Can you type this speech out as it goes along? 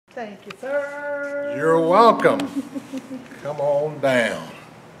Thank you, sir. You're welcome. Come on down.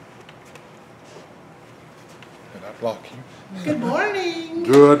 Did I block you? Good morning.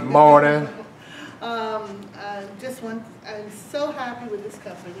 Good morning. I'm so happy with this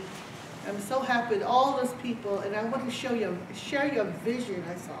company. I'm so happy with all those people, and I want to share you a vision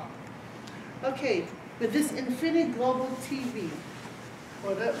I saw. Okay, with this Enfiniti Global TV.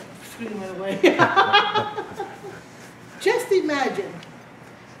 Well, that screen went away. Just imagine,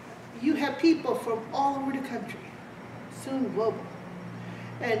 you have people from all over the country, soon global,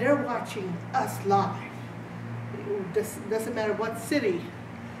 and they're watching us live. Doesn't matter what city.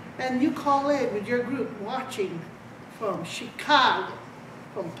 And you call in with your group watching from Chicago,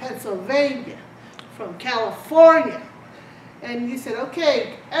 from Pennsylvania, from California. And you said,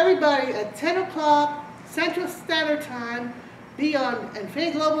 okay, everybody at 10 o'clock Central Standard Time, be on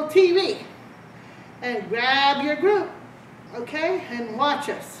Enfiniti Global TV. And grab your group, okay, and watch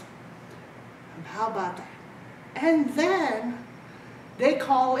us. And how about that? And then they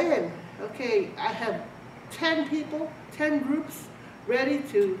call in. Okay, I have 10 people, 10 groups ready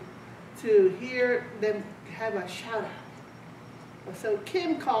to hear them have a shout out. So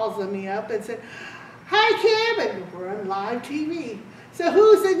Kim calls me up and said, hi Kim, and we're on live TV. So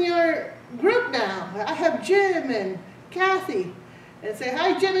who's in your group now? I have Jim and Kathy. And say,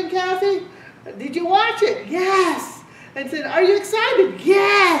 hi Jim and Kathy, did you watch it? Yes. And said, are you excited?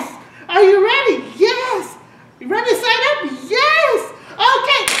 Yes. Are you ready? Yes. You ready to sign up? Yes.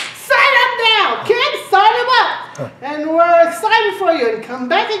 Okay, sign up now. Kim, sign them up. And we're excited for you. And come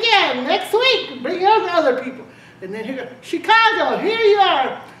back again next week. Bring your other people. And then here, Chicago, here you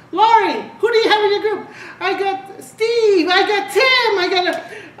are. Lori, who do you have in your group? I got Steve, I got Tim,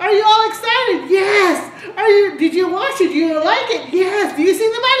 are you all excited? Yes. Did you watch it? Do you like it? Yes. Do you see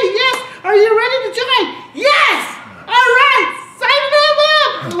the money? Yes. Are you ready to join? Yes. All right, sign them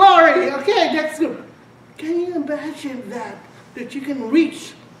up, Lori. Okay, next group. Can you imagine that you can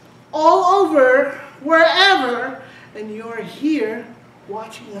reach all over, wherever, and you're here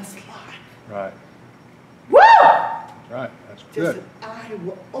watching us live? Right. Woo! Right, that's Just good. an eye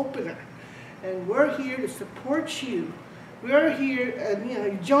opener. And we're here to support you. We're here, and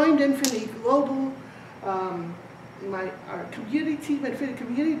you joined Enfiniti Global, our community team, Enfiniti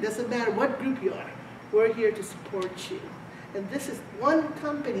Community, doesn't matter what group you are. We're here to support you. And this is one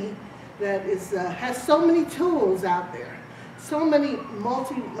company that has so many tools out there, so many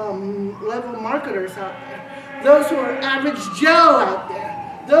multi-level marketers out there, those who are average Joe out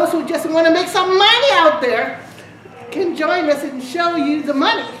there, those who just want to make some money out there, can join us and show you the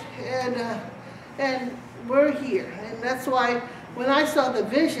money, and we're here. And that's why when I saw the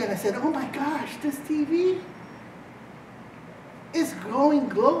vision, I said, oh my gosh, this TV is going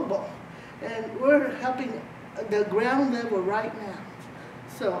global, and we're helping the ground level right now.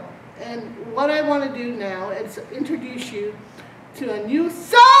 So, and what I want to do now is introduce you to a new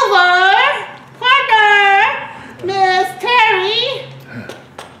silver partner, Miss Teri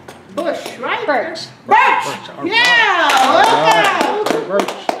Burch, right? Burch. Burch! Yeah! Welcome! Teri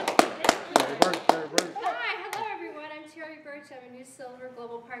Burch. Hi, hello everyone. I'm Teri Burch. I'm a new Silver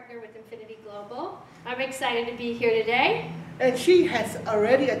Global Partner with Enfiniti Global. I'm excited to be here today. And she has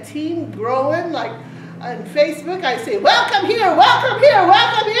already a team growing, like on Facebook. I say, welcome here, welcome here,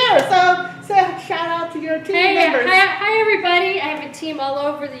 welcome here. So say a shout out to your team members. Hi everybody. I have a team all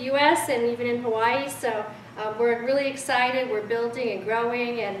over the U.S. and even in Hawaii. So we're really excited. We're building and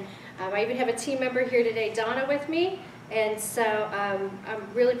growing, and I even have a team member here today, Donna, with me. And so I'm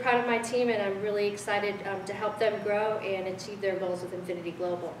really proud of my team, and I'm really excited to help them grow and achieve their goals with Enfiniti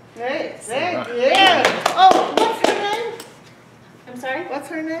Global. Great, thank you. Oh, what's her name? I'm sorry? What's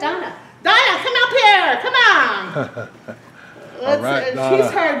her name? Donna. Donna, come up here, come on. All right, Donna.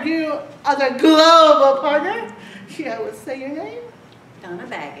 She's our new other global partner. I would say your name? Donna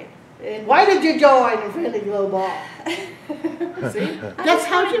Baggett. And why did you join Enfiniti Global? See? That's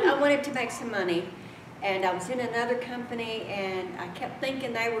how you... I wanted to make some money, and I was in another company, and I kept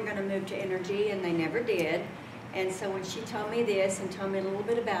thinking they were going to move to energy, and they never did. And so when she told me this and told me a little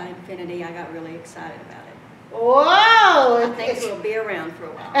bit about Enfiniti, I got really excited about it. Wow! I think we'll be around for a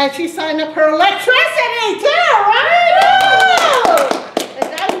while. And she signed up her electricity too, right?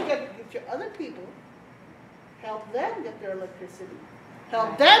 And now you get your other people, help them get their electricity,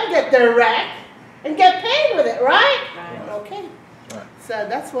 help them get their rack, and get paid with it, right? Right. Okay. Right. So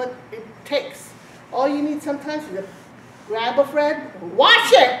that's what it takes. All you need sometimes is to grab a friend,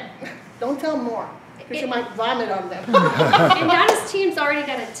 watch it. Don't tell them more, because you might vomit on them. And Donna's team's already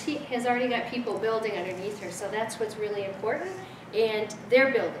got has already got people building underneath her, so that's what's really important. And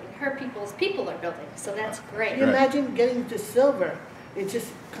they're building. Her people are building, so that's great. Can you imagine getting to silver it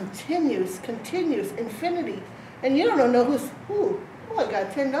just continues, infinity. And you don't know who's who. Oh, I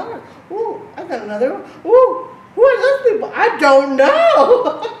got $10. Ooh, I got another one. Ooh, who are those people? I don't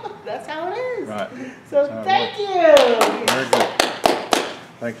know. That's how it is. Right. So thank you. Very good.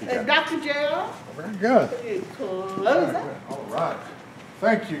 Thank you, And guys. Dr. JR. Very good. You close up. All right.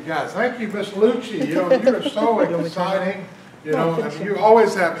 Thank you, guys. Thank you, Miss Luchi. You know, you're so exciting. You know, I mean, you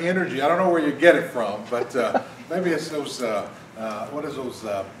always have energy. I don't know where you get it from, but maybe it's those, what is those,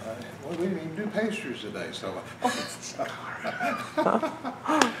 well, we didn't even do pastries today, so.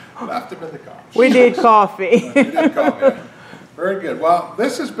 Left them in the car. We did coffee. We did coffee. Very good. Well,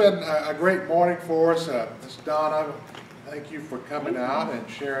 this has been a great morning for us. Miss Donna, thank you for coming out and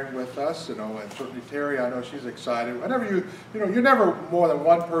sharing with us. You know, and certainly Teri, I know she's excited. Whenever you know, you're never more than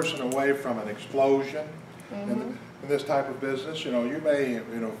one person away from an explosion in this type of business. You know, you may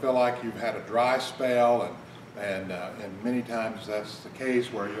feel like you've had a dry spell, and many times that's the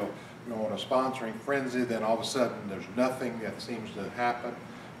case where you'll on a sponsoring frenzy, then all of a sudden there's nothing that seems to happen,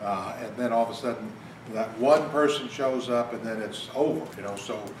 and then all of a sudden that one person shows up and then it's over. You know,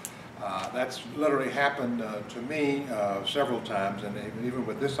 so that's literally happened to me several times, and even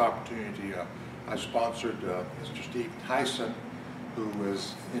with this opportunity, I sponsored Mr. Steve Tyson, who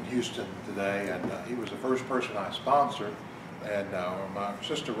is in Houston today, and he was the first person I sponsored. And my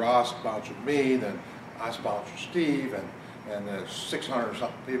sister Ross sponsored me, then I sponsored Steve, and 600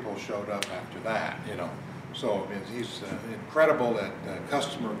 something people showed up after that. You know, so I mean, he's incredible at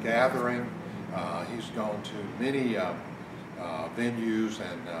customer gathering. He's gone to many venues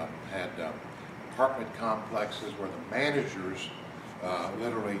and had apartment complexes where the managers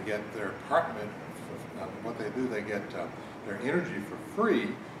literally get their apartment. What they do, they get their energy for free,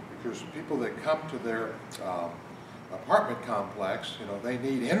 because people that come to their apartment complex, you know, they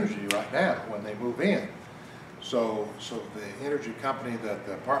need energy right now when they move in. So the energy company that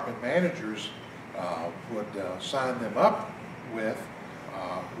the apartment managers would sign them up with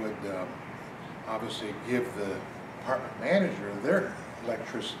would obviously give the apartment manager their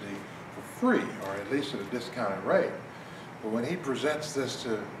electricity for free, or at least at a discounted rate. But when he presents this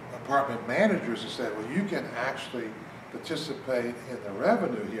to apartment managers, he said, well, you can actually participate in the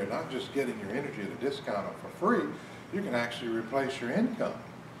revenue here, not just getting your energy at a discount or for free, you can actually replace your income.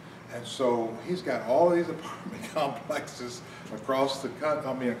 And so he's got all these apartment complexes across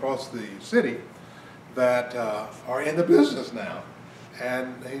across the city that are in the business now.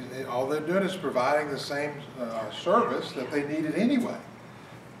 And all they're doing is providing the same service that they needed anyway.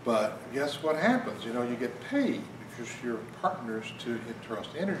 But guess what happens? You know, you get paid because you're partners to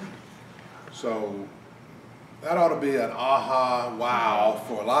Entrust Energy. So that ought to be an aha, wow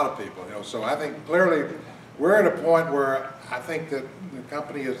for a lot of people. You know, so I think clearly we're at a point where I think that the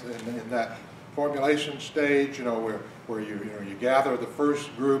company is in that formulation stage. You know, where you gather the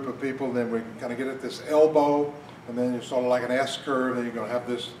first group of people, then we kind of get at this elbow, and then you're sort of like an S curve, and you're going to have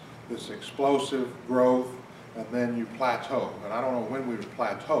this explosive growth, and then you plateau. And I don't know when we would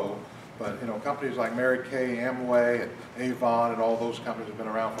plateau, but you know, companies like Mary Kay, Amway, and Avon, and all those companies have been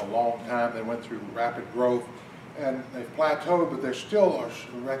around for a long time. They went through rapid growth, and they've plateaued, but they still are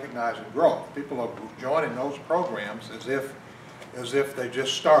recognizing growth. People are joining those programs as if they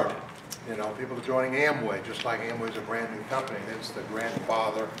just started. You know, people are joining Amway, just like Amway's a brand new company. It's the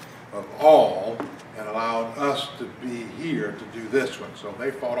grandfather of all, and allowed us to be here to do this one. So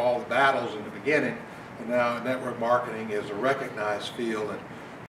they fought all the battles in the beginning, and now network marketing is a recognized field, and